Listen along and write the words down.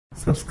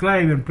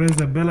Subscribe and press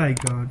the bell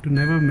icon to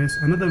never miss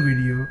another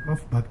video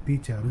of Bhakti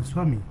Charu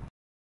Swami.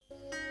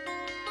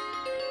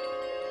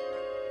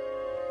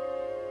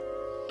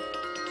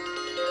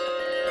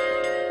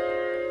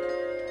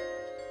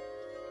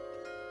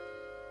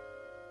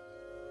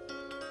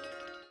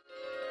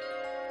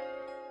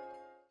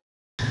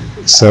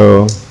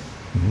 So,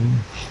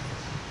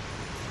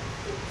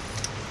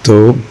 तो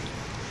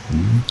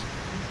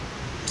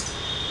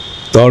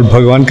और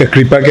भगवान का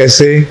कृपा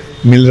कैसे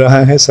मिल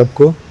रहा है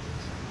सबको?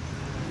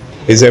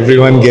 Is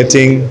everyone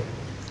getting?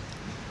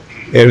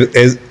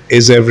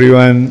 Is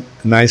everyone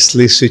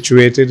nicely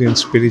situated in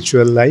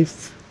spiritual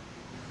life?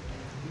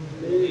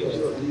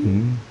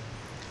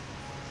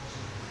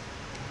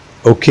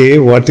 Okay,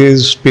 what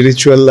is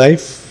spiritual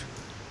life?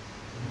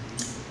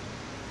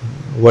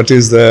 What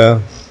is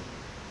the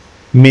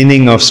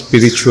meaning of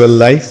spiritual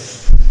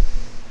life?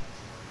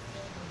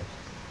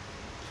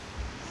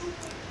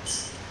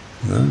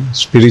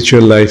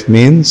 Spiritual life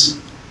means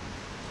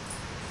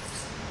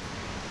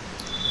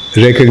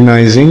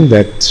recognizing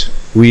that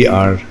we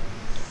are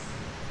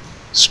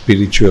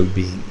spiritual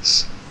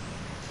beings.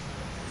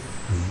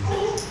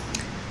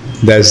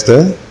 That's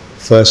the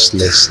first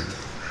lesson.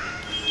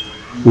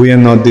 We are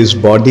not this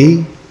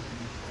body,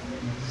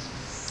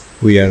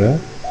 we are a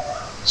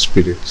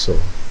spirit soul.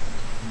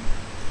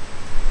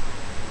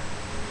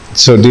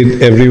 So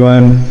did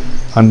everyone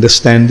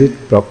understand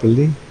it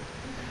properly?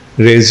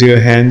 Raise your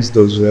hands,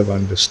 those who have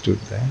understood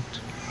that.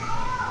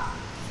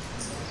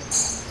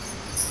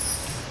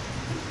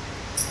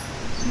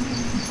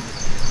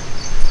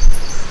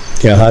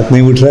 क्या हाथ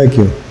नहीं उठ रहा है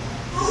क्यों?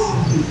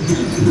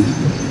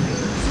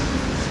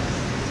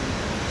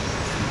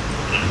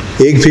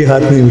 एक भी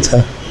हाथ नहीं उठा.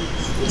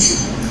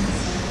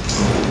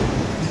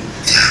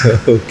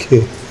 ओके.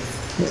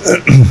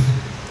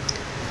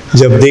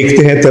 जब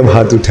देखते हैं तब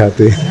हाथ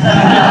उठाते हैं.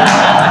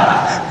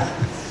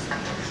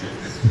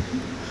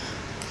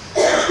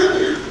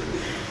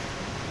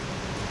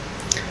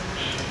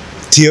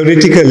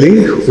 Theoretically,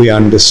 we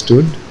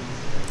understood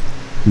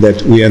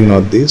that we are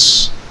not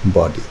this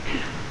body.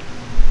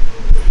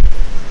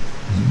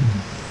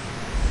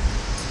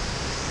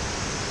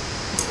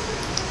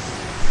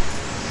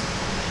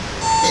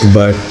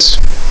 But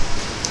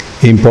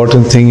the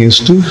important thing is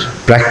to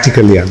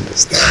practically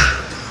understand.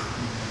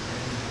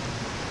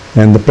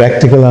 And the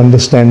practical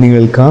understanding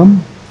will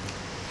come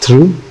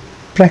through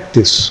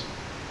practice.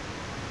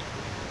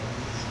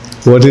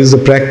 What is the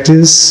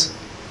practice?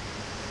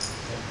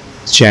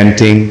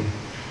 Chanting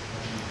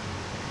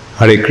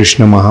Hare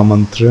Krishna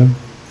Mahamantra.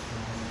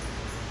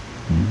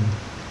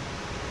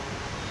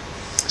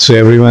 So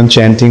everyone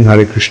chanting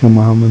Hare Krishna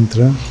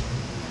Mahamantra.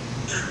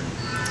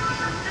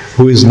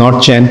 Who is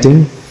not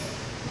chanting?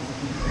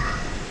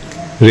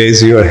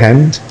 Raise your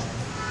hand.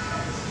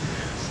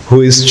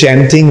 Who is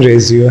chanting?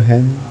 Raise your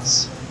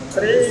hands.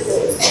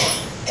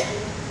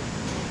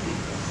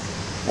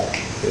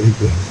 Very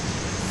good.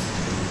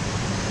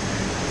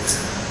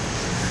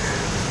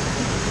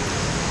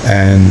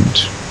 And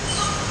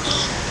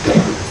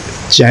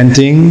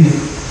chanting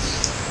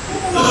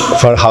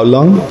for how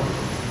long?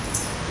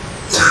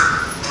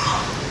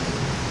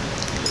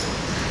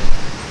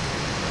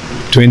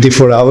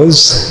 "24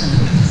 hours.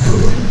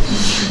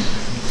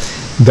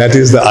 That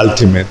is the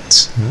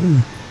ultimate.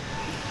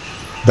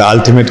 The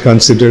ultimate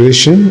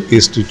consideration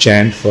is to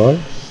chant for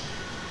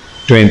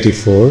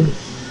 24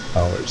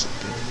 hours a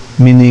day.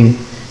 Meaning,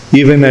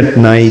 even at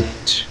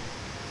night,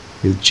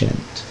 you'll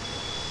chant.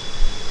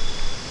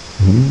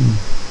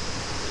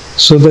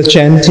 So the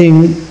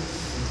chanting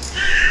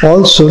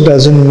also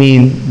doesn't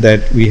mean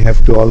that we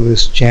have to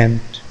always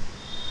chant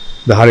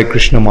the Hare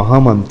Krishna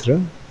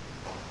Mahamantra.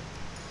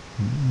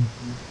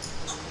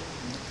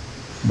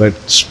 But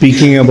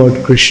speaking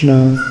about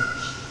Krishna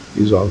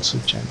is also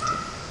chanting.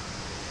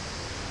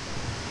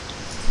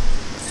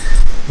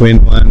 When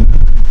one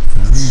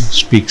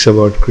speaks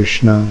about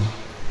Krishna,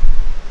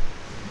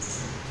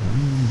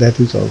 that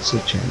is also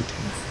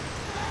chanting.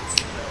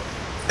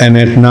 And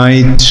at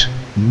night,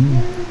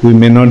 we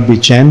may not be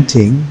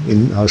chanting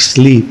in our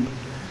sleep,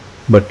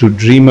 but to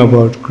dream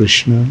about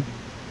Krishna.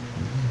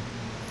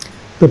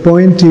 The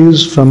point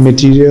is, from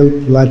material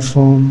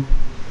platform,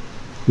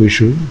 we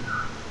should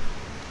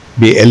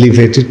be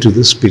elevated to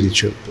the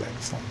spiritual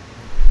platform.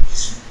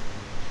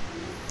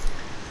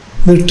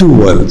 There are two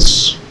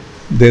worlds.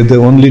 There are the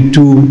only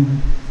two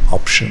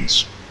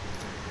options.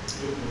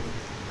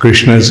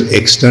 Krishna's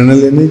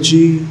external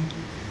energy,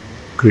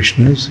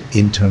 Krishna's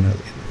internal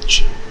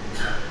energy.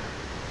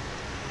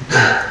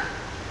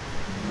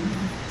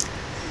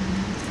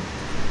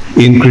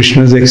 In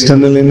Krishna's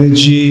external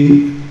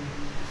energy,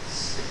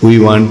 we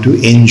want to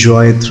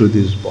enjoy through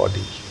this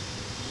body.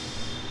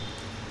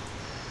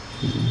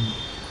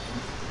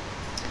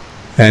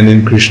 And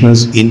in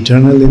Krishna's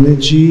internal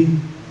energy,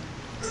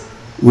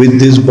 with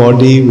this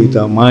body, with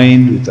our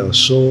mind, with our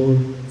soul,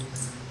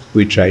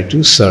 we try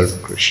to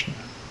serve Krishna.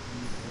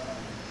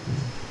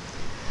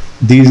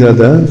 These are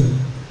the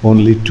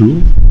only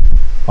two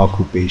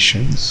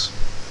occupations,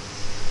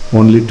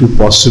 only two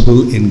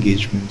possible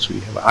engagements we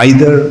have,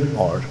 either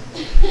or.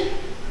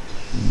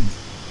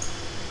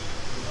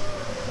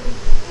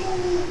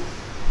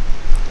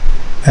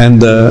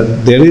 And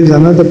there is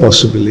another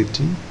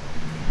possibility,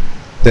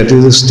 that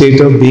is a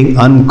state of being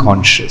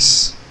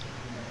unconscious.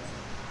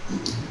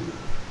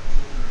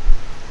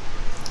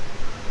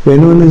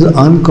 When one is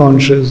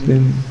unconscious,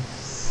 then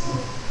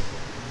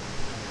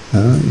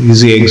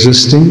is he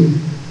existing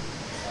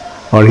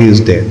or he is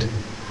dead?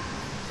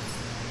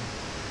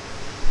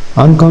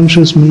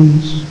 Unconscious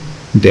means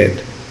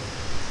dead.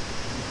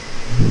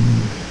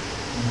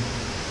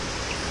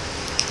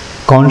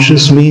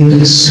 Conscious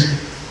means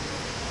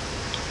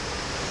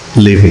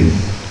living.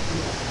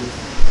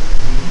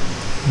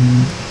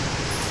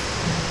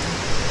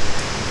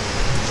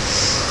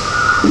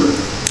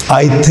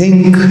 I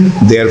think,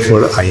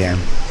 therefore I am.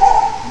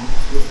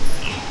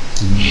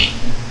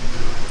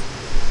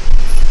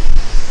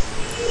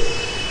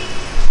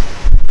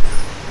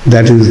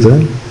 That is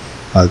the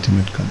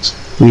ultimate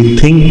concept. We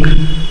think,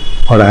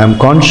 or I am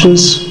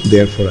conscious,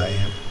 therefore I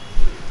am.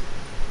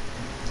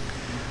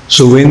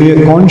 So when we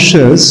are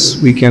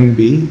conscious, we can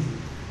be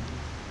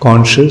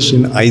conscious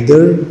in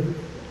either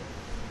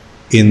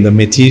in the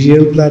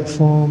material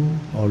platform,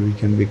 or we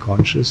can be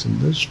conscious in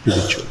the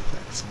spiritual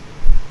platform.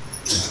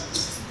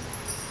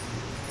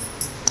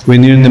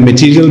 When you're in the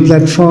material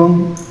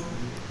platform,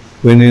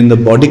 when you're in the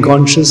body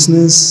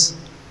consciousness,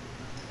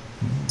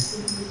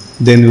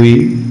 then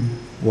we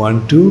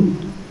want to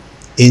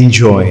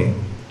enjoy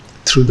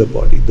through the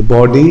body. The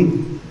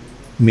body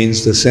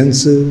means the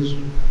senses.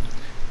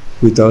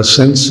 With our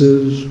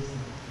senses,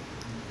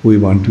 we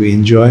want to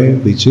enjoy,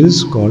 which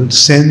is called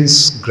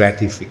sense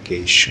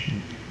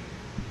gratification.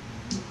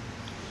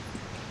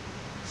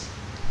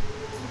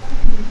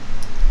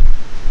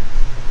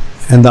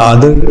 And the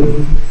other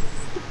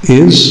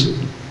is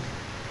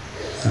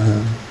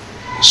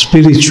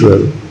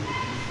spiritual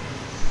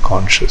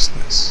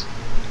consciousness.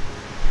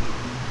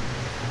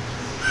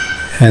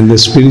 And the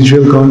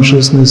spiritual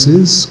consciousness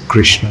is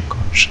Krishna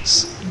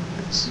consciousness.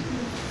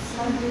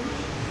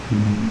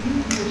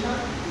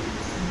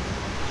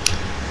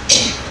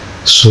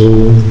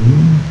 So,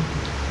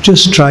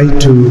 just try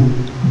to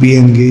be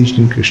engaged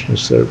in Krishna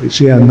service.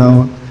 Yeah,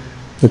 now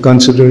the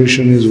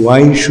consideration is,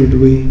 why should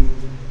we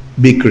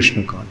be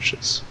Krishna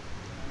conscious?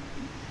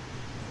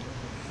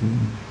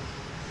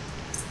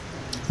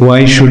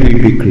 Why should we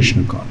be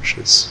Krishna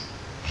conscious?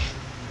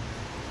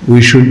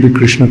 We should be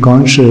Krishna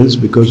conscious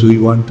because we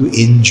want to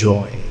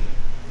enjoy.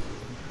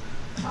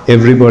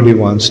 Everybody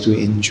wants to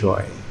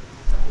enjoy.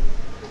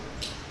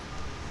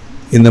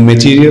 In the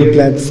material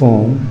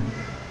platform,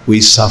 we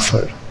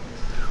suffer.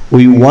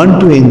 We want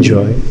to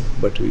enjoy,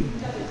 but we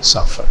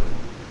suffer.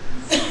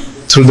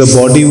 Through the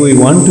body we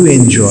want to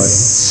enjoy,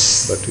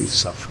 but we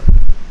suffer.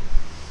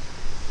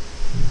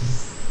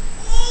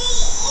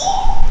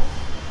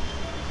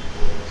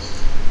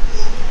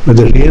 But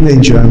the real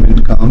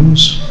enjoyment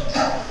comes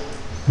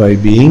by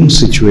being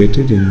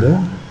situated in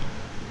the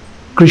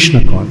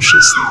Krishna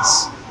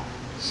consciousness.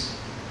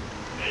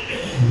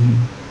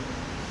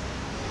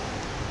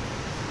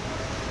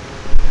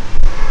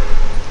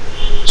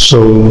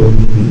 So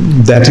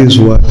that is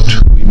what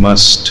we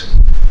must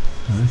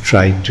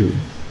try to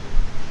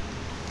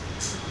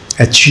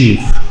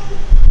achieve.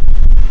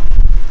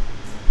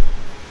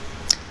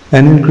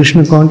 And in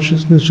Krishna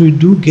consciousness we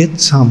do get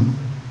some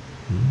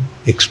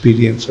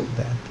experience of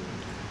that.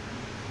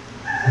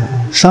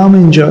 Some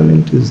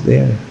enjoyment is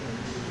there.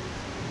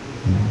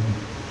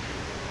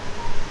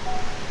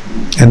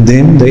 And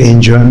then the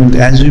enjoyment,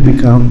 as we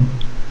become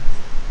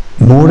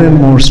more and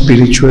more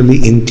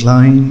spiritually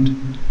inclined,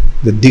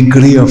 the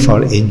degree of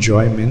our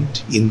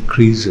enjoyment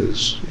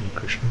increases in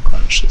Krishna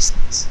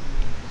consciousness.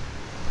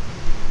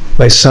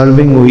 By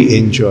serving we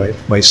enjoy.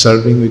 By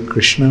serving with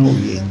Krishna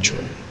we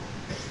enjoy.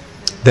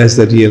 That's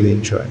the real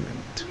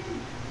enjoyment.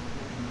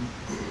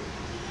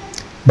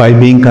 By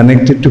being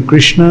connected to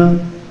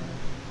Krishna,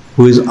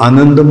 who is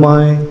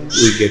Anandamaya,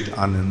 we get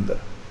Ananda.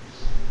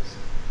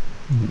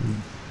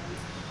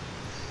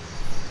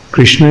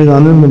 Krishna is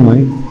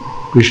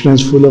Anandamaya. Krishna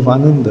is full of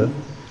Ananda.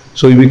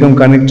 So we become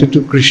connected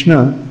to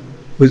Krishna,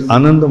 who is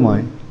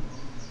Anandamaya,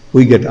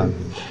 we get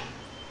Ananda.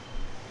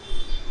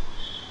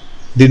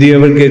 Did you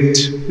ever get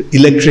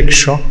electric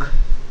shock?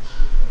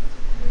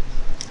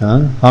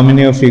 How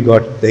many of you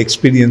got the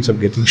experience of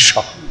getting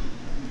shocked?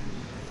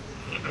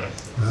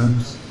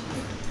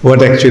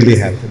 What actually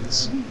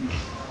happens?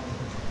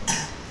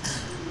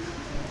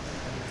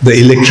 The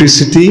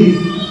electricity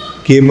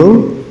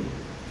cable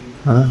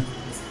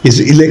is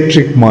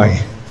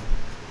electric-maya.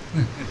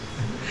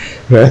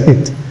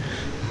 Right?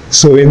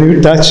 So when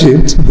you touch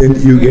it, then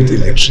you get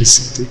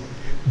electricity.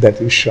 That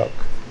is shock.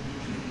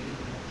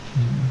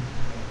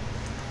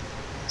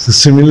 So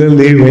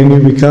similarly, when you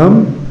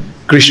become,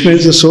 Krishna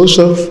is the source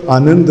of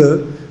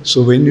Ananda.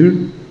 So when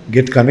you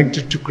get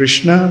connected to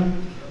Krishna,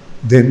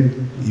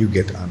 then you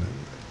get Ananda.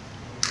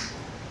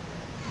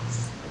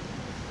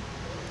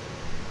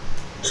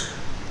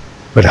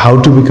 But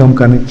how to become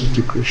connected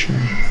to Krishna?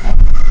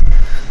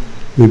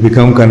 We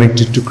become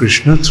connected to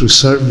Krishna through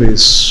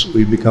service.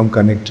 We become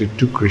connected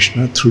to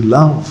Krishna through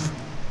love.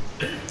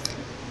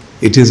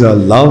 It is our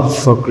love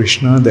for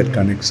Krishna that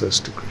connects us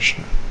to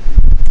Krishna.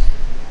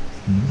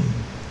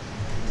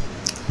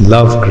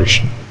 Love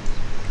Krishna.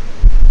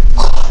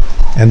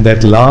 And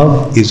that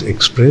love is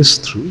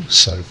expressed through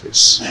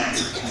service.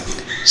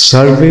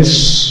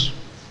 Service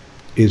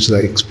is the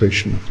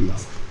expression of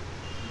love.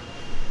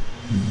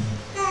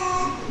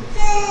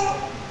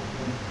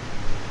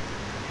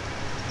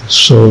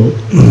 So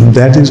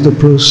that is the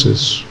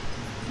process.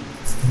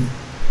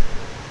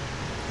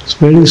 It's a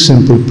very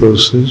simple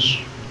process.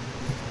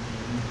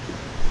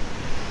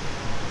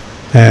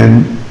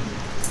 And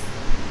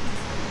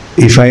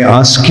if I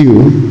ask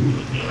you,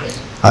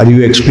 are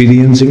you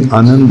experiencing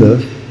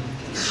Ananda?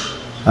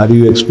 Are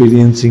you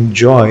experiencing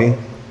joy?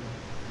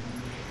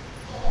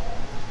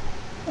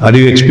 Are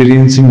you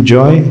experiencing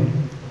joy?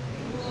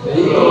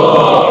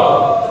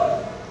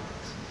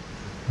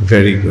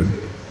 Very good.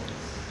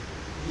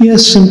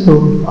 Yes,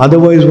 simple.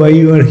 Otherwise, why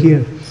you are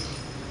here?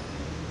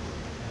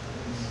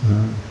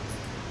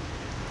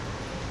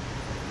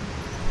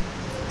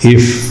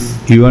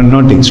 If you are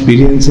not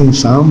experiencing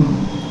some,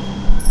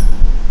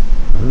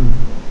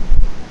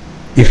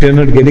 if you are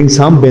not getting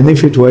some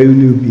benefit, why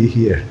will you be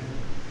here?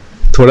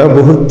 थोड़ा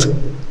बहुत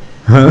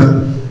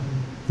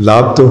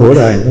लाभ तो हो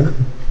रहा है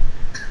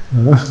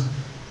ना?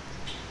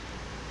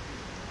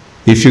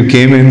 If you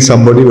came and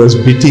somebody was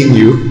beating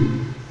you,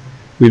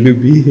 will you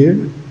be here?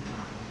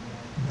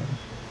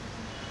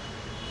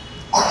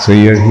 So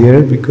you are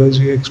here because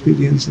you are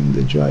experiencing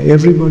the joy.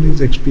 Everybody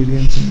is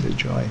experiencing the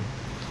joy.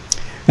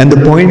 And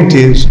the point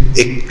is,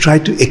 try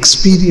to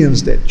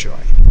experience that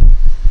joy.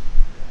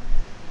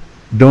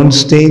 Don't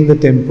stay in the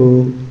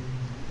temple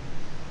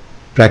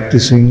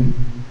practicing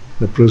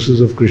the process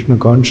of Krishna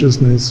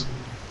consciousness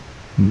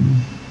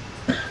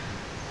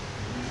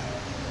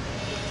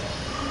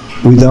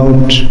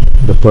without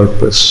the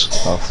purpose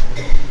of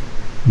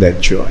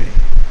that joy.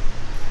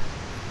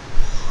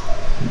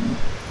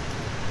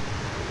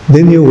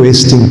 Then you're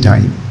wasting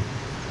time.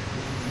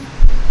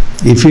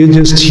 If you're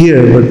just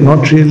here but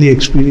not really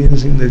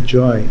experiencing the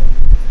joy,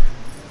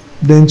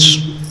 then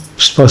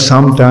for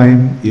some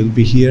time you'll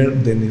be here,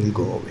 then you'll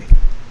go away.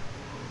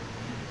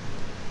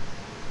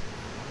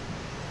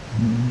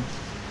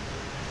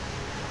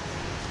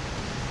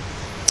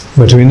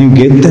 But when you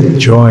get that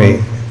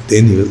joy,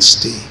 then you will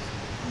stay.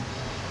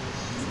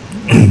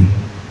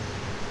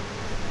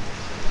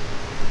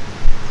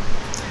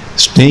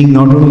 Staying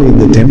not only in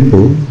the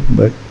temple,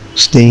 but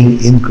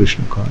staying in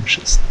Krishna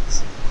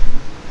consciousness.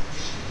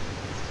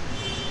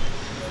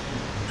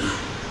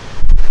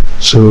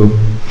 So,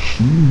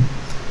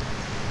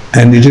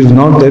 and it is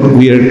not that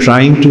we are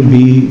trying to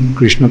be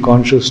Krishna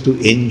conscious to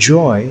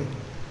enjoy,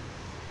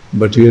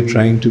 but we are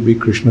trying to be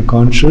Krishna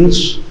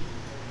conscious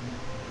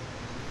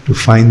to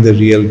find the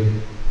real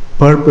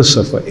purpose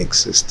of our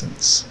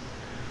existence.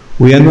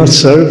 We are not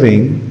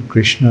serving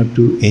Krishna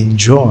to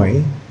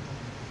enjoy.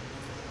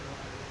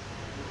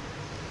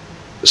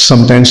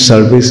 Sometimes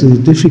service is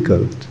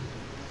difficult.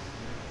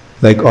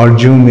 Like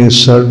Arjuna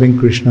is serving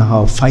Krishna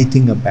how?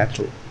 Fighting a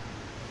battle.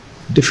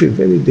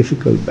 Very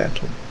difficult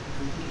battle.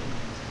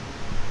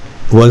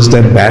 Was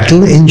that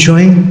battle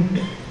enjoying?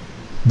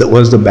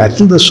 Was the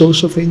battle the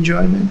source of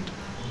enjoyment?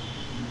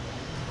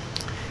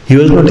 He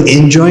was not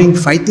enjoying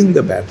fighting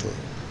the battle.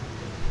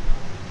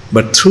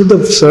 But through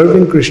the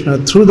serving Krishna,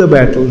 through the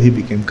battle, he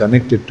became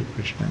connected to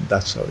Krishna, and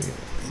that's how he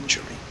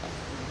enjoyed.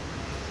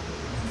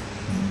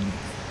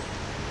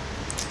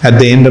 At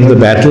the end of the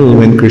battle,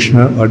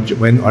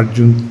 when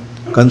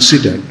Arjuna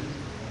considered,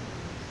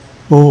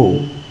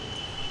 oh,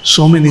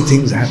 so many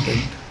things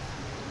happened.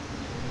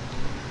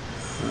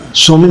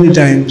 So many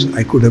times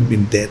I could have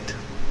been dead.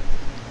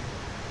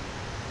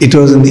 It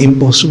was an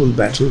impossible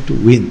battle to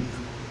win.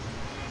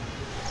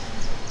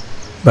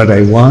 But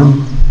I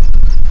won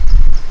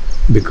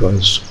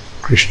because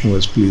Krishna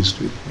was pleased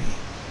with me.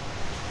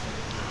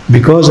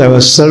 Because I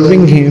was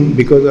serving him,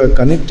 because I was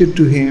connected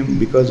to him,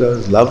 because I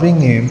was loving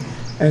him,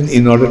 and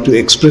in order to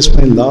express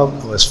my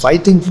love, I was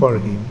fighting for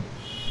him,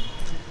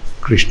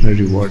 Krishna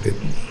rewarded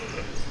me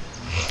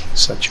in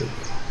such a way.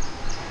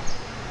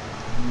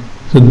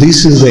 So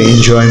this is the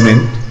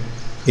enjoyment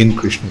in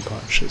Krishna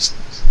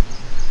consciousness.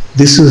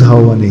 This is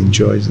how one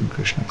enjoys in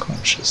Krishna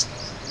consciousness.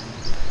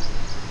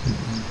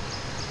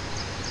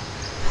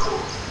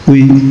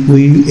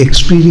 We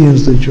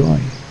experience the joy.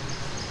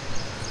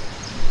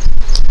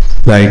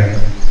 Like,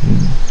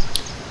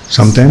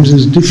 sometimes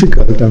it's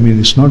difficult,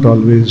 it's not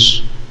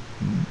always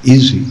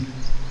easy.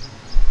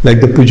 Like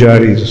the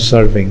pujaris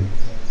serving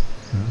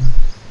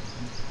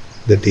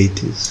the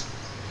deities.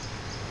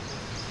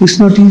 It's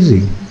not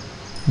easy,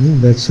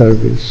 that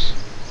service.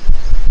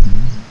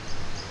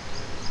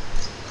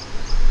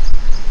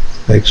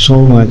 Like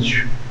so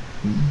much,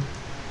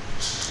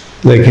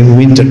 like in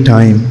winter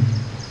time,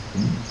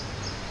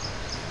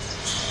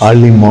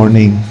 early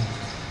morning,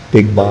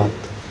 take bath,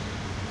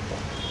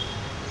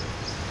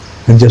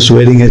 and just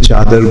wearing a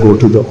chadar go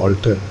to the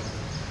altar.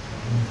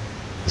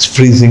 It's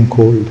freezing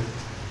cold.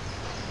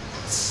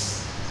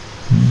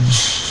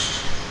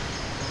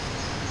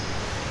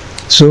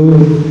 So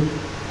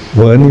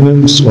when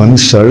one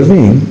is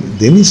serving,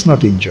 then he's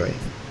not enjoying.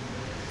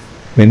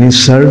 When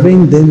he's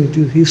serving, then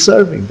he's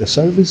serving. The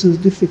service is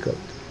difficult.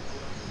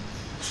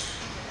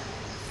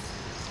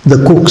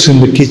 The cooks in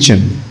the kitchen,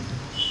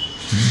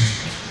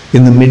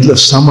 in the middle of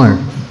summer,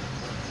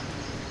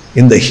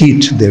 in the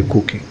heat, they're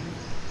cooking.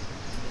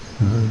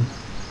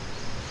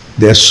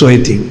 They're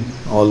sweating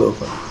all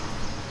over.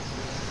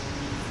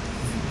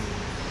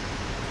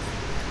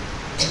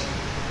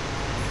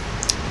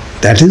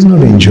 That is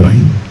not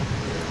enjoying.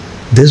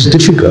 This is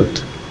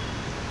difficult.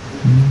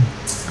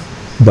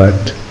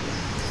 But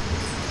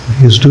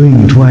he's doing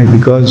it. Why?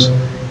 Because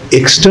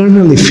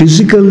externally,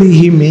 physically,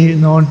 he may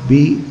not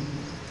be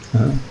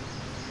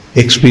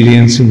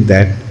experiencing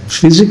that.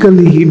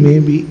 Physically, he may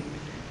be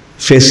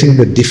facing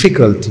the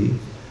difficulty,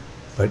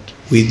 but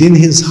within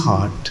his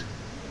heart,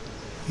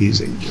 he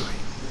is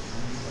enjoying.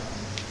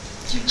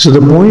 So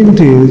the point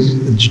is,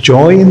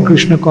 joy in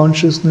Krishna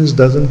consciousness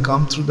doesn't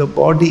come through the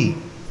body.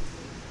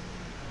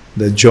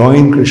 The joy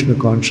in Krishna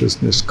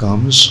consciousness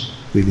comes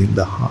within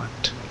the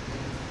heart.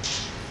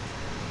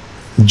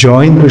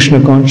 Joy in Krishna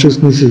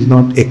consciousness is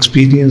not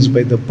experienced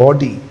by the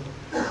body.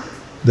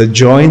 The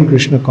joy in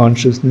Krishna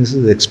consciousness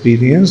is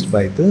experienced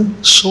by the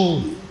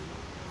soul.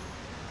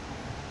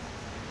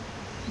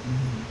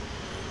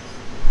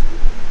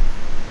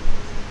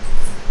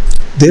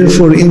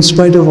 Therefore, in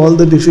spite of all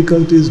the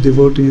difficulties,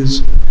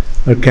 devotees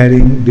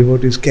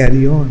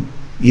carry on,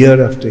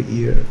 year after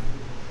year,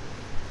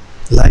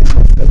 life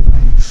after life.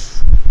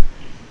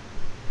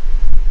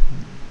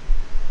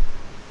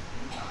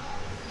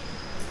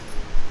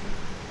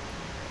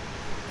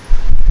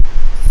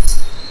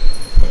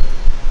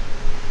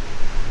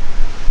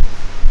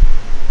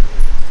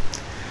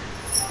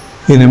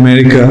 In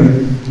America,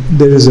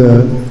 there is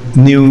a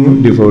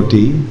new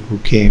devotee who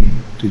came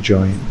to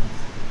join.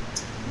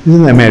 He's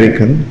an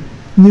American.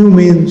 New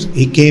means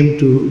he came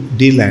to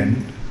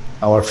D-Land,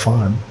 our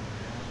farm,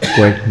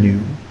 quite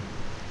new.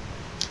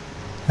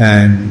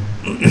 And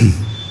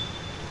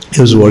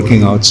he was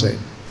working outside.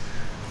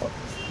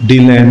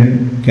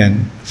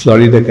 D-Land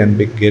Florida can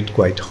get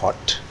quite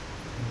hot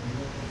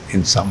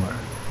in summer.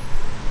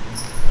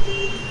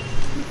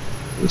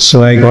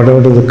 So I got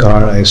out of the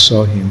car, I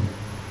saw him,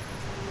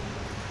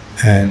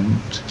 and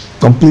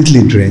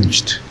completely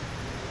drenched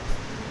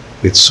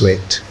with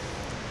sweat.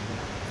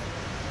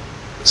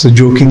 So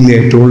jokingly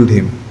I told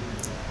him,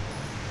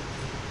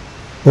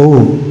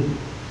 "Oh,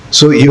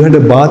 so you had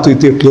a bath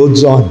with your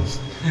clothes on?"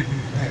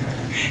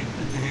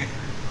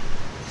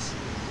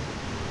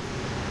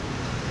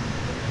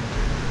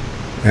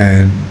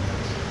 And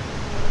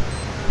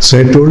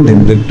so I told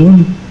him that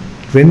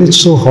when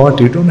it's so hot,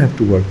 you don't have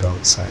to work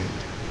outside.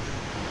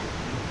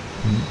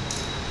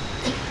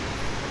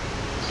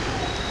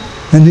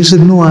 And he said,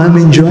 "No, I'm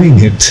enjoying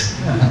it."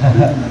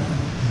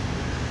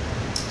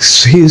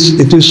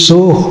 It is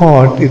so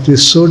hot, it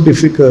is so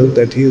difficult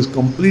that he is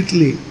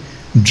completely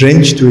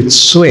drenched with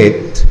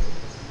sweat.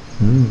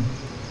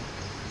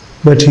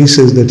 But he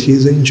says that he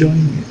is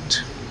enjoying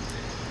it.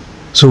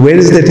 So where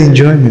is that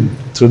enjoyment?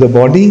 Through the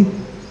body?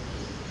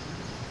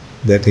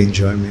 That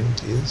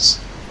enjoyment is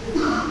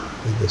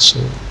with the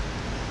soul.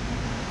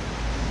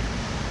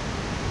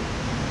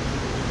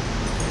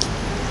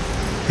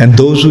 And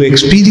those who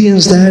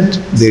experience that,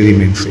 they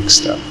remain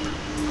fixed up.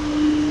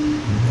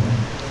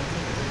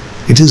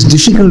 It is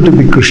difficult to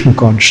be Krishna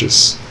conscious.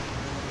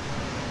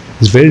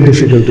 It's very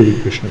difficult to be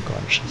Krishna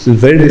conscious. It's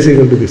very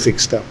difficult to be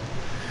fixed up.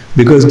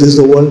 Because this is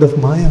the world of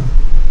Maya.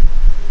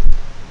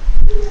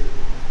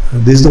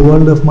 This is the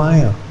world of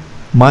Maya.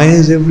 Maya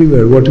is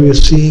everywhere. What we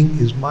are seeing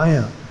is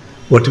Maya.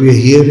 What we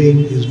are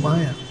hearing is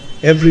Maya.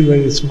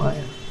 Everywhere is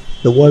Maya.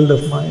 The world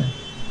of Maya.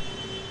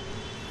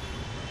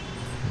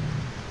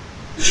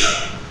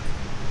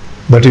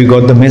 But we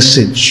got the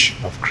message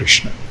of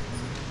Krishna.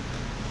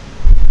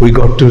 We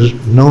got to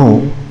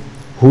know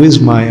who is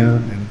Maya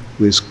and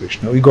who is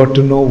Krishna. We got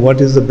to know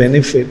what is the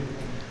benefit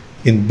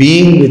in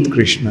being with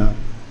Krishna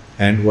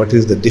and what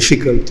is the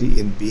difficulty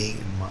in being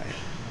in Maya.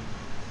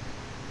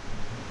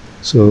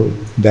 So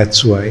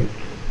that's why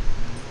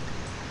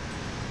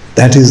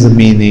that is the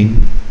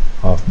meaning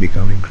of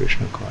becoming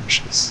Krishna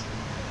conscious.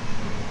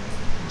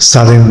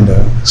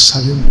 Surrender,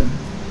 surrender.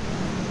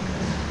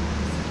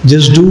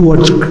 Just do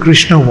what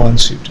Krishna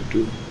wants you to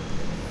do.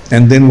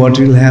 And then what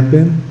will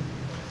happen?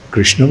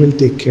 Krishna will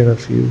take care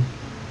of you.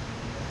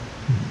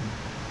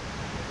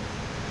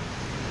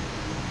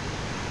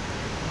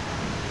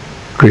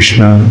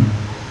 Krishna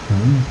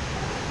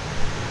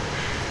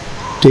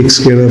takes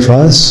care of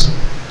us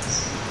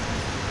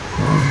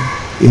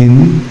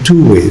in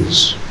two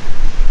ways.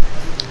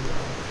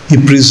 He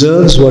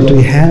preserves what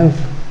we have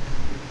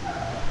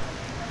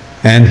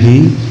and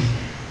He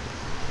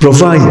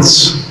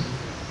provides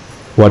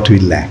what we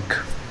lack.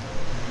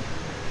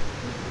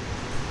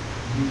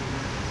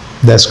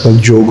 That's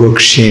called Yoga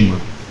Kshema.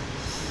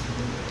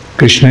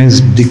 Krishna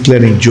is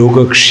declaring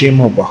Yoga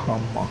Kshema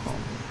Baham Maham.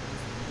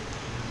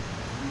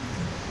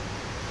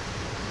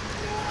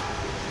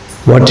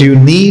 What you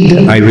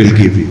need, I will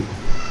give you.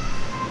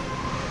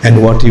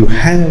 And what you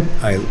have,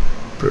 I'll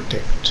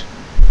protect.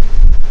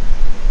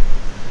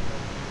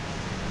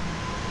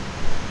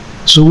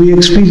 So we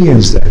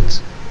experience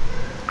that.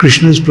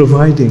 Krishna is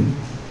providing.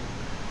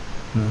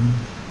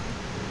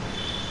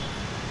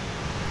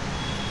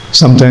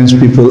 Sometimes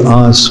people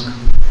ask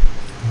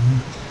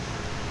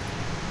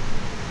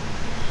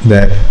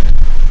that,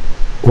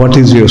 what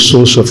is your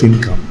source of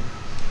income?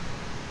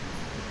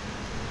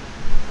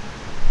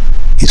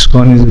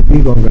 ISKCON is a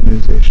big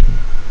organization.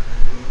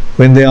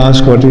 When they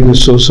ask what is the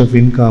source of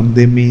income,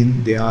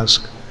 they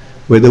ask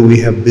whether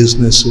we have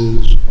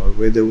businesses or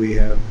whether we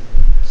have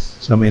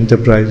some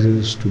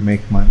enterprises to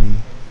make money.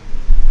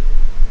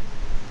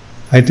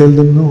 I tell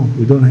them, no,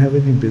 we don't have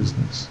any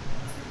business.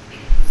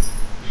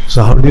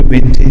 So how do you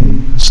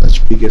maintain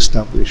such big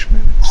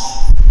establishment?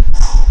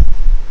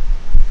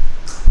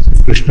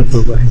 So Krishna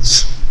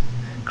provides.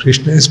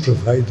 Krishna is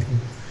providing.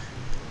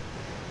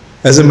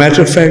 As a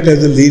matter of fact,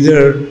 as a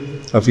leader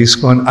of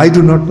ISKCON, I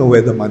do not know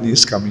where the money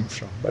is coming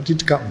from, but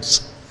it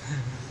comes.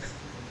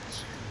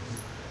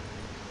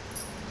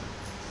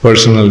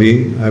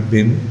 Personally, I've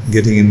been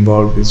getting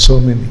involved with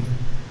so many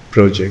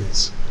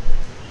projects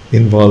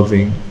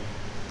involving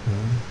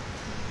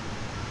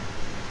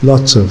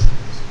lots of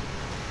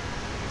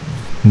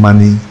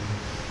money.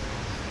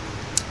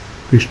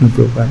 Krishna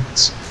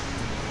provides.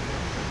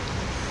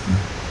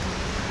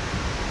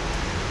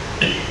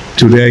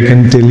 Today I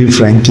can tell you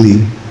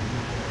frankly,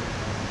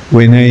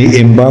 when I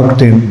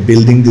embarked in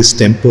building this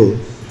temple,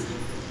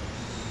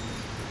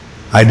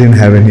 I didn't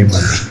have any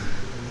money.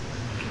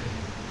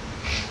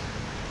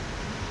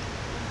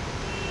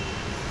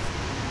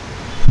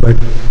 But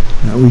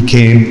we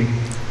came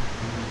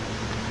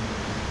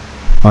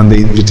on the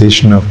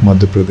invitation of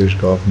Madhya Pradesh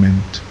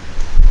government,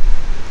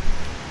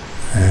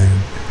 and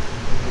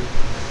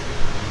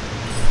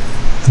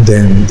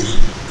then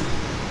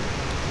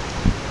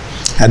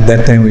at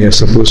that time we are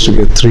supposed to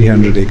get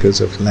 300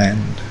 acres of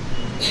land.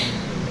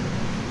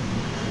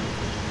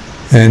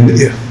 And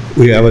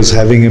I was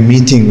having a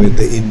meeting with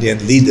the Indian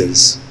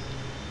leaders.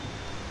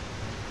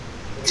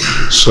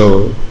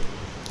 So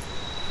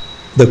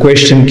the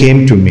question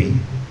came to me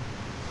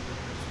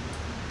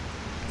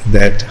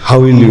that how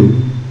will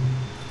you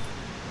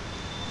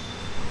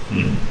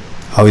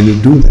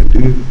do that? Do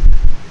you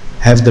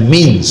have the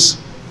means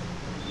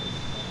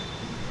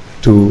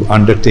to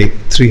undertake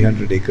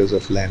 300 acres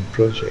of land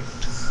project?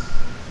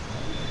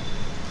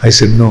 I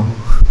said no.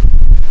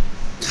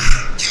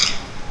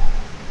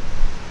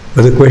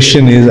 But the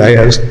question is, I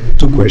asked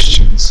two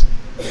questions.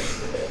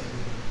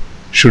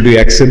 Should we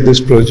accept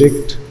this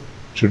project?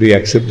 Should we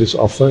accept this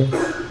offer?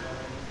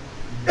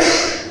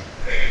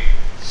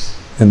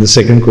 And the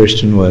second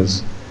question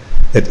was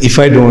that if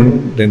I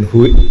don't, then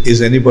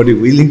is anybody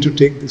willing to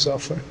take this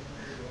offer?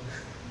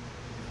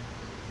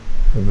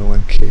 And no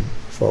one came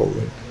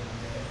forward.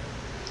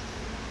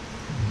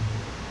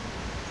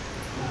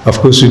 Of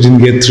course, we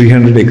didn't get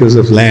 300 acres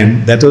of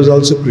land. That was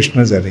also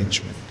Krishna's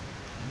arrangement.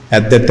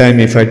 At that time,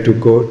 if I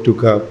took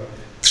up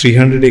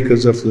 300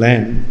 acres of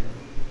land,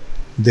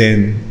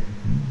 then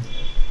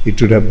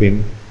it would have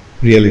been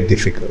really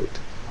difficult.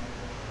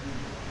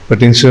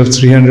 But instead of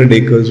 300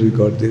 acres, we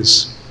got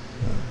this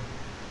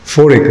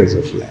 4 acres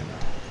of land.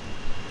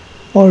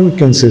 Or we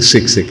can say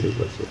 6 acres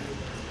of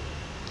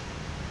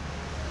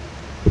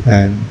land.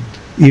 And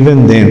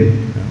even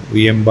then,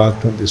 we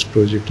embarked on this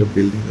project of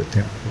building the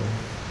temple.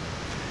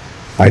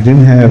 I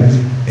didn't have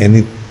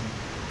any,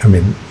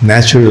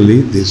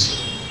 naturally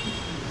this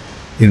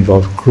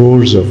involved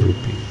crores of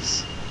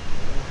rupees.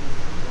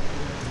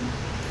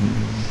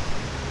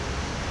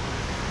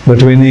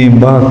 But when I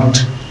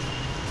embarked,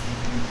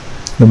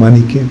 the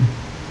money came.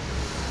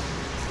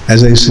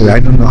 As I said, I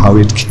don't know how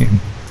it came,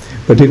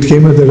 but it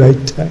came at the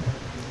right time.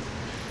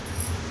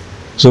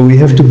 So we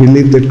have to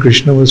believe that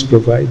Krishna was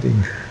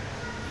providing.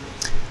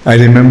 I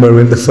remember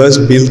when the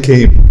first bill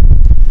came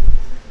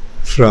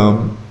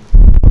from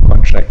a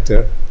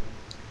contractor,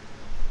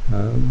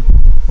 Om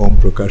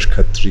Prakash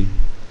Khatri.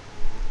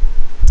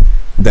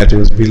 That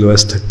bill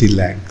was 30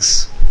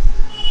 lakhs.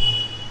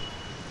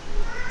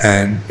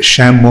 And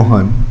Shyam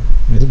Mohan,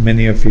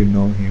 many of you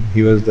know him,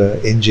 he was the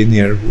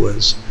engineer who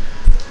was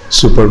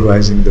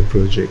supervising the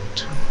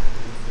project.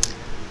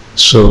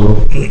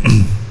 So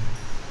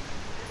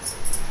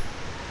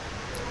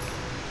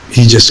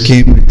he just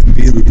came with the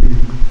bill,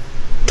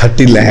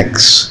 30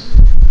 lakhs.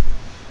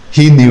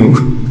 He knew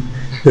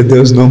that there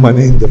was no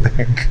money in the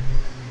bank.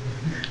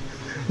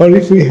 Or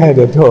if we had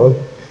at all,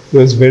 there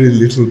was very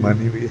little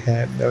money we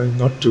had.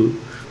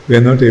 We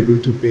are not able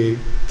to pay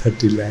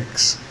 30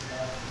 lakhs.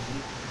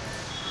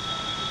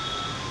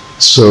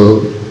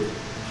 So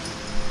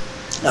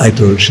I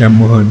told Shyam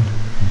Mohan,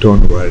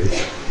 don't worry.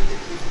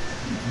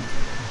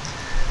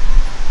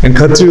 And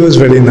Khatri was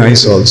very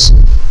nice also.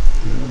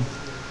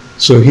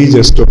 So he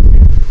just told me,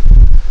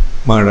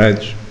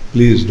 Maharaj,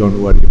 please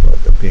don't worry about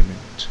the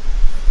payment.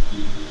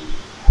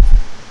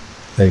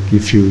 Like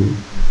if you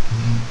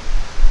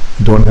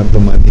don't have the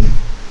money,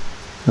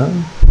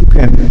 you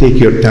can take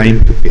your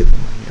time to pay the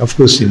money. Of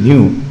course he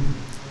knew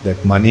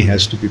that money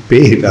has to be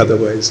paid,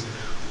 otherwise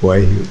why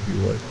he would be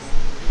working.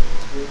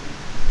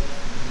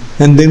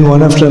 And then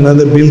one after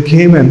another bill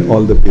came and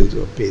all the bills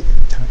were paid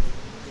in time.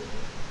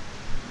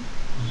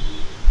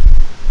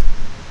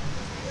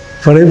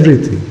 for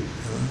everything.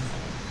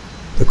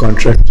 The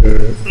contractor,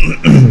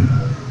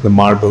 the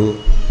marble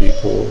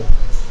people,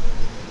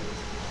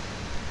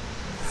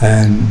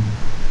 and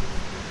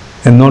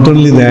not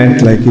only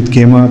that, like it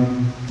came up,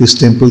 this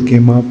temple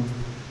came up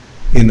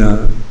in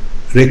a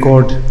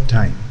record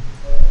time.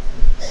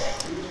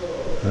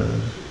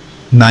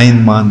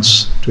 9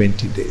 months,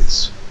 20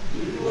 days.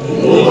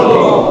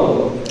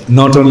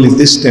 Not only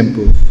this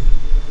temple,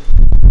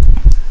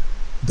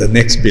 the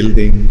next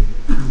building,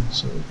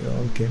 so they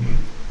all came up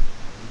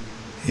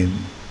in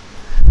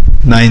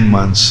 9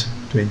 months,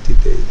 20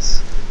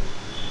 days.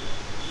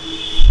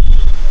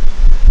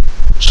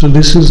 So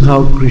this is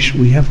how Krishna,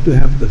 we have to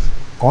have the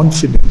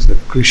confidence that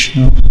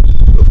Krishna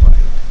will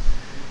provide.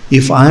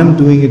 If I am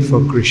doing it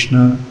for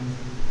Krishna,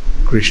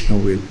 Krishna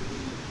will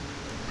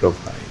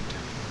provide.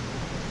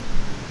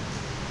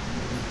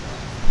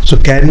 So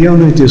carry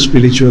on with your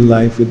spiritual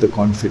life with the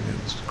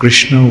confidence.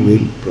 Krishna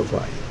will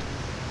provide.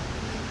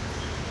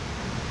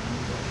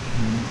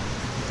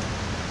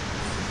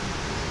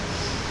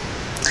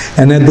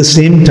 And at the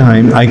same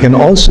time, I can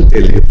also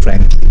tell you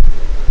frankly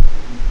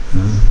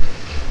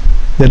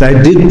that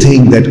I did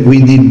think that we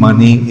need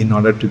money. In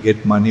order to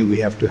get money, we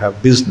have to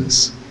have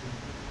business.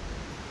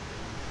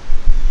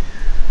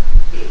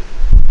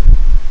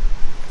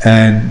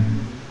 And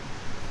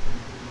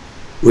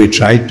we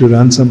tried to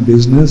run some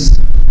business,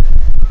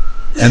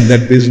 and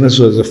that business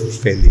was a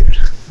failure.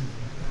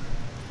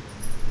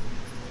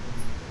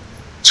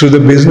 Through the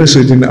business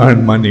we didn't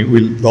earn money, we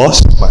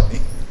lost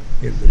money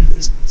in the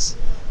business.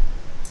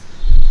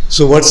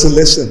 So what's the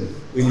lesson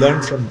we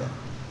learned from that?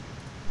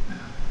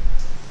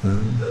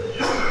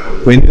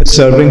 When you're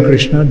serving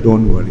Krishna,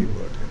 don't worry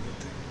about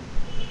anything.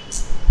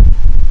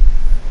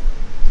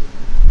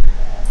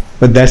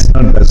 But that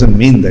doesn't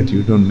mean that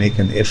you don't make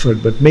an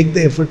effort, but make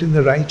the effort in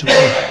the right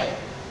way.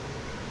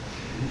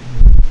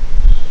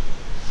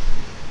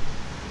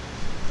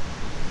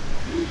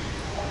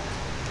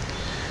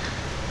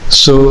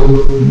 So,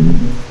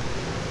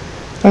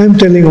 I am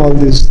telling all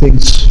these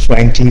things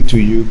frankly to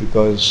you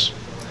because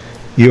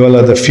you all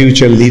are the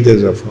future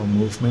leaders of our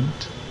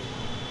movement.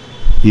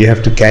 You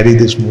have to carry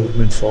this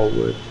movement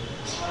forward.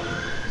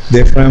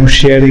 Therefore, I am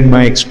sharing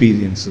my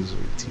experiences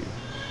with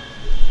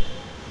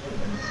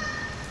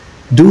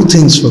you. Do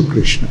things for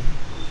Krishna.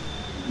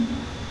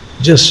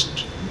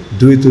 Just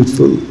do it with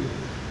full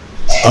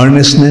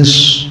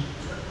earnestness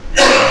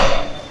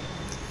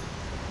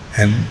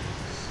and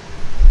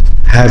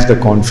have the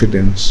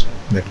confidence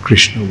that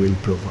Krishna will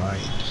provide.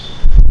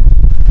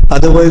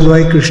 Otherwise,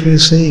 why Krishna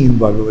is saying in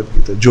Bhagavad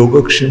Gita,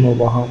 Yogakshema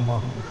Vaham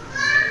Maham.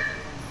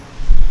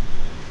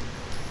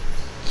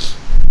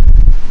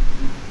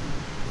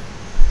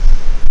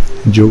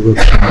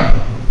 Yogakshema.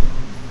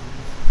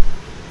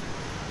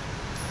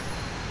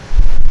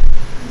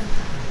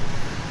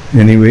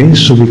 Anyway,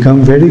 so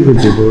become very good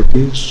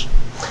devotees.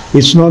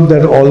 It's not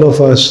that all of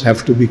us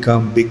have to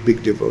become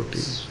big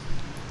devotees.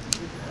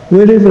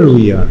 Wherever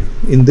we are,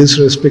 in this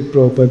respect,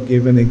 Prabhupada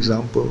gave an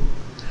example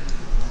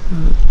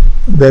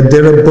that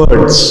there are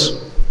birds.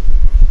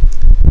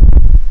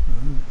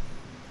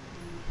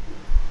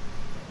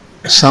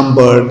 Some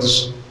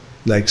birds,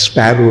 like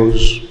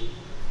sparrows,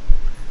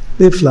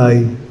 they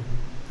fly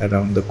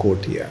around the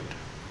courtyard.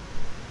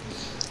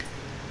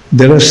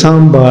 There are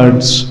some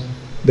birds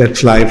that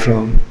fly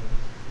from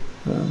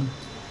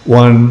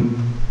one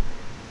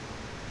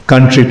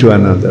country to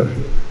another.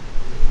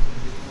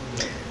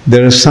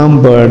 There are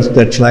some birds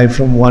that fly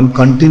from one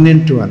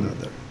continent to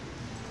another.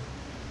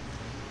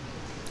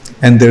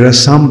 And there are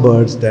some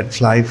birds that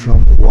fly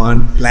from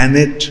one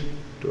planet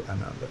to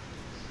another.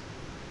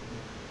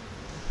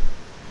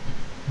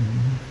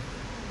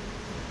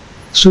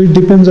 So it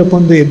depends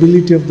upon the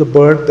ability of the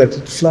bird that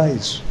it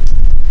flies.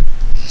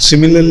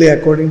 Similarly,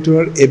 according to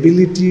our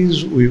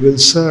abilities, we will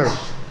serve.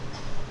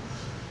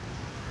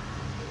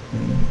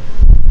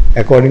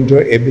 According to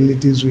our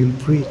abilities, we will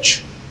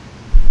preach.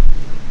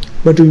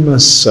 But we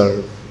must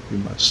serve, we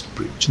must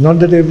preach. Not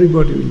that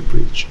everybody will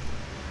preach.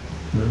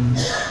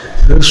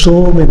 There are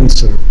so many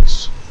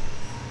servers.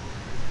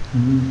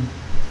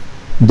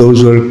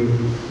 Those who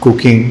are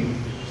cooking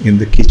in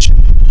the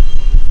kitchen,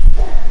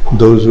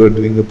 those who are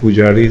doing the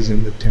pujaris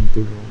in the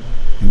temple room,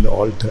 in the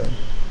altar.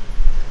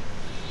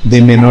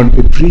 They may not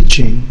be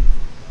preaching,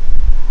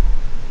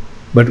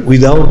 but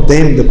without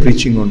them the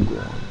preaching won't go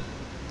on.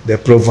 They are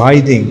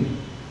providing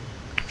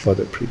for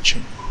the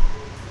preaching.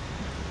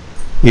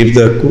 If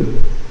the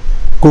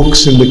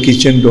cooks in the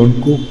kitchen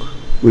don't cook,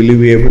 will you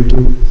be able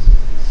to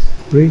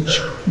preach?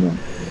 No.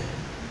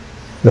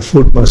 The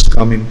food must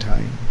come in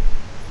time.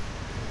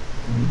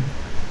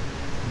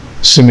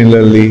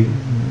 Similarly,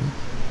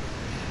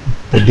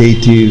 the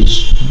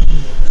deities,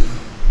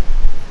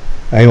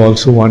 I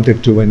also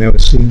wanted to, when I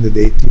was seeing the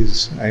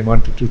deities, I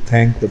wanted to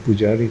thank the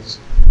pujaris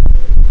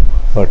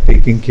for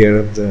taking care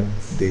of the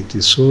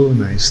deities so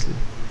nicely.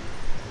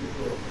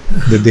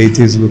 The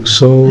deities look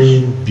so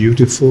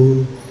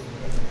beautiful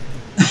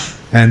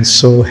and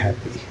so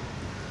happy.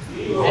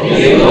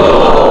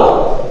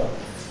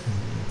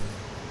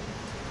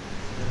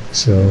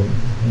 So,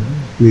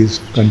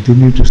 please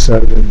continue to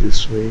serve in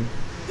this way.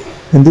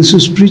 And this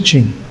is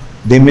preaching.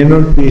 They may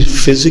not be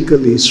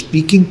physically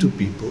speaking to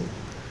people,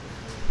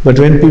 but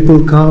when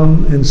people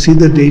come and see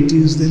the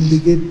deities, then they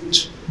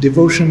get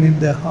devotion in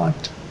their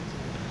heart.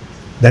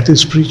 That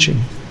is preaching.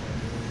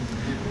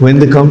 When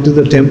they come to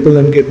the temple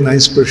and get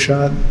nice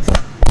prasad,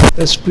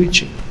 that's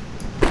preaching.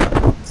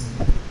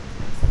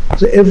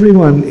 So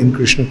everyone in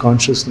Krishna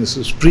consciousness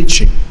is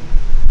preaching,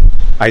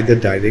 either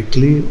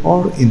directly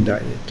or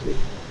indirectly.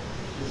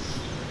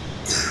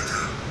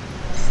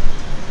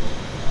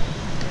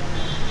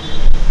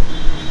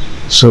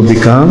 So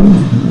become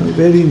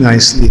very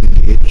nicely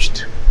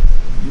engaged.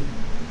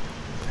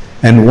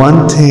 And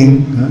one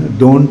thing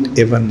don't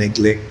ever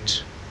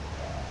neglect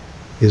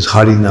is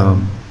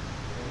Harinam.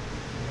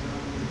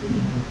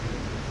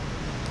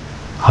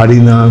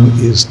 Harinam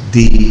is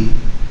the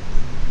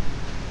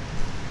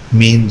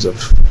means of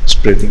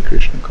spreading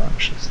Krishna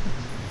consciousness.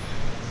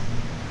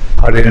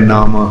 Hare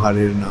Nama,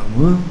 Hare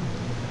Nama,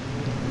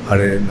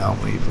 Hare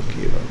Nama Eva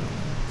Kevalam.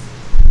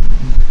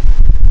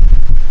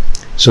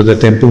 So the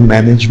temple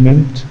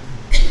management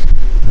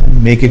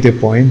make it a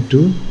point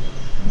to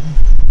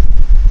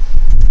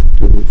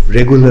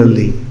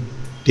regularly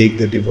take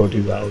the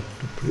devotees out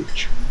to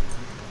preach.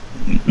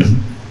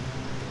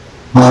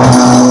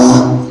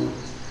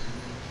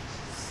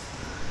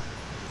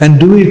 And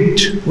do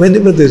it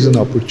whenever there's an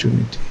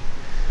opportunity.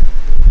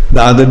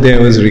 The other day I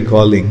was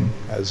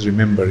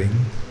remembering,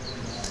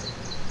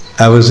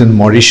 I was in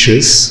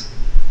Mauritius,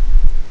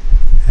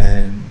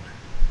 and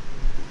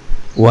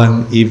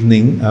one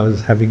evening I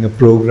was having a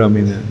program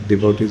in a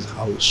devotee's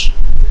house.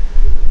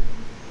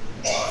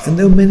 And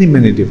there were many,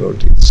 many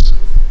devotees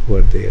who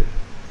were there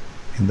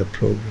in the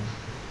program.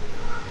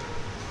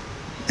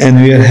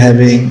 And we are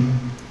having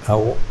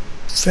a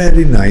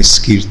very nice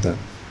kirtan.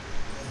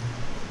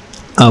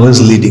 I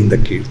was leading the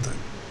kirtan.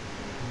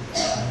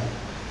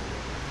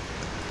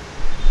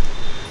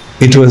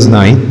 It was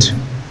night,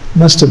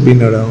 must have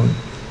been around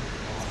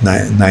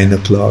 9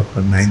 o'clock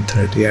or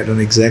 9:30, I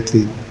don't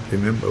exactly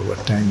remember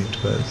what time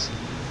it was.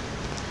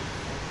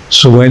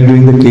 So while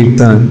doing the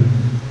kirtan,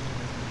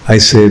 I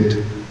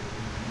said,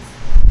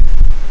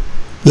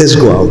 let's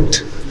go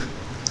out.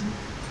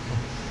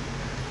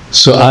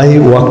 So I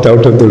walked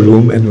out of the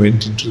room and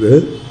went into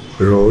the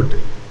road,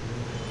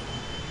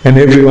 and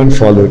everyone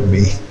followed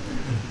me.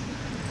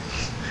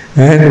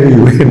 And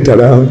we went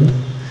around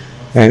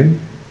and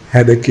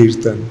had a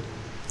kirtan.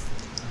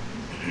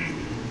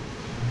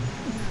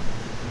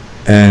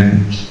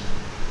 And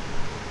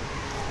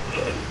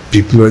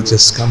people were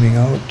just coming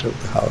out of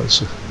the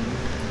house.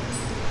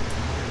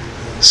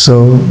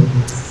 So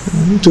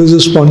it was a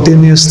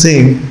spontaneous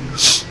thing,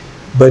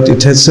 but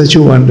it had such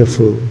a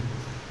wonderful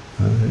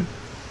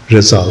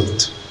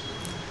result.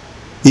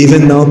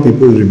 Even now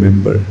people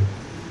remember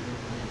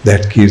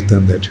that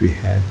kirtan that we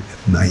had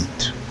at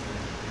night.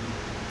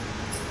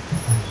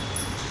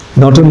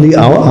 Not only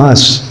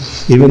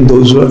us, even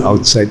those who are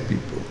outside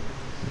people.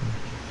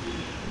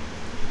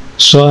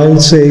 So I'll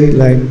say,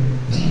 like,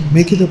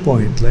 make it a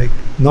point, like,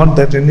 not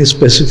that any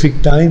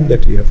specific time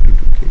that you have to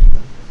do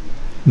kirtan,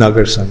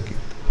 Nagar Sankirtan.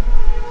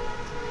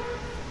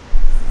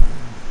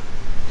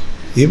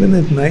 Even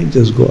at night,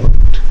 just go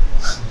out.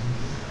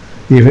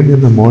 Even in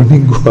the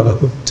morning, go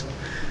out.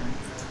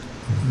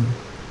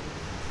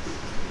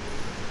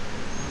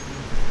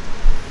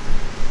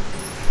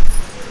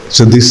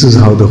 So this is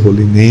how the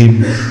holy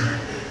name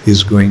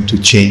is going to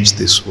change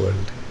this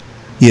world.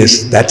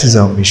 Yes, that is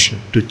our mission,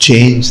 to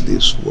change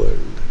this world.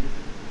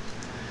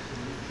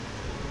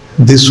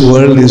 This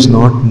world is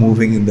not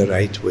moving in the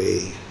right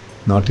way,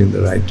 not in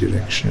the right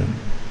direction.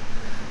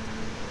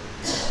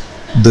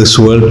 This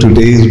world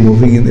today is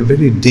moving in a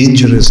very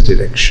dangerous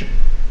direction.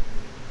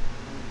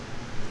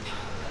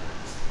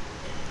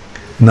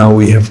 Now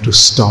we have to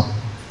stop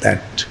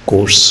that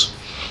course.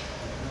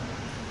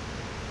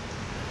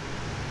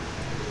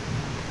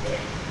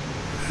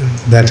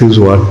 That is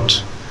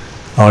what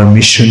our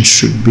mission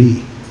should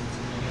be.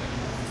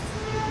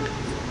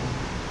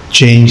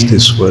 Change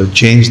this world,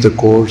 change the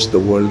course the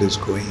world is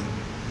going.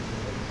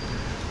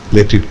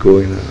 Let it go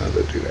in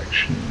another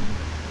direction.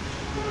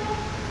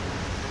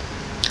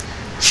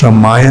 From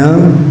Maya,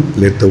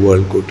 let the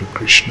world go to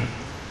Krishna.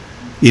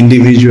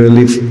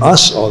 Individually,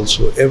 us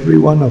also, every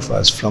one of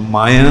us, from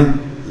Maya,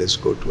 let's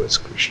go towards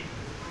Krishna.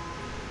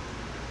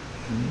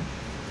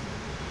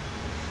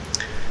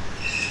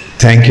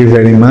 Thank you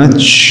very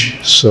much.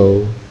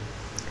 So,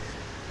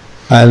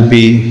 I'll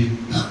be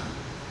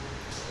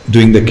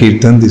doing the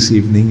kirtan this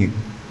evening.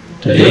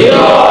 Today.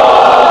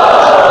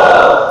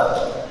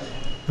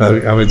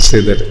 I would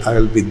say that I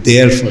will be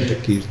there for the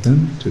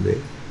kirtan today.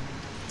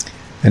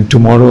 And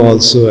tomorrow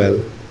also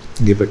I'll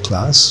give a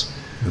class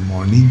in the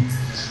morning.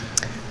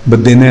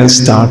 But then I'll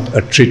start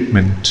a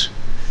treatment.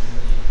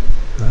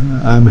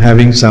 I'm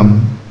having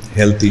some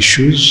health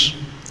issues,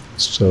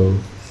 so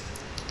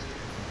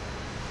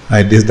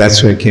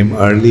that's why I came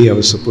early. I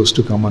was supposed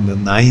to come on the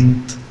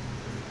 9th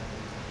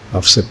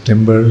of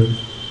September.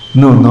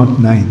 No, not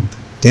 9th,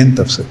 10th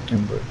of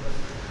September.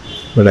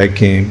 But I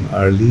came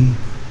early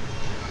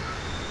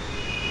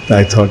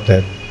I thought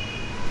that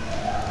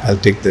I'll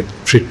take the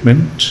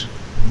treatment.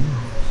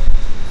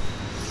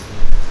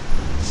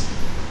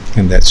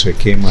 And that's why I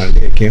came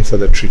early. I came for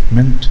the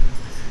treatment.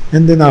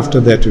 And then after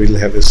that we'll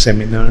have a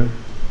seminar.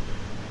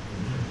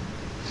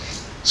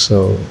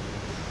 So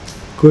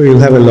we'll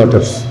have a lot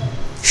of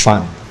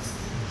fun.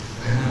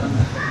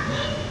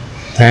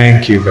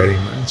 Thank you very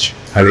much.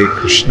 Hare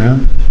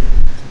Krishna.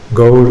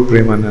 Gaur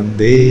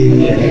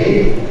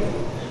Premanande.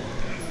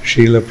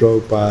 Srila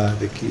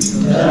Prabhupada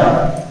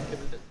ki.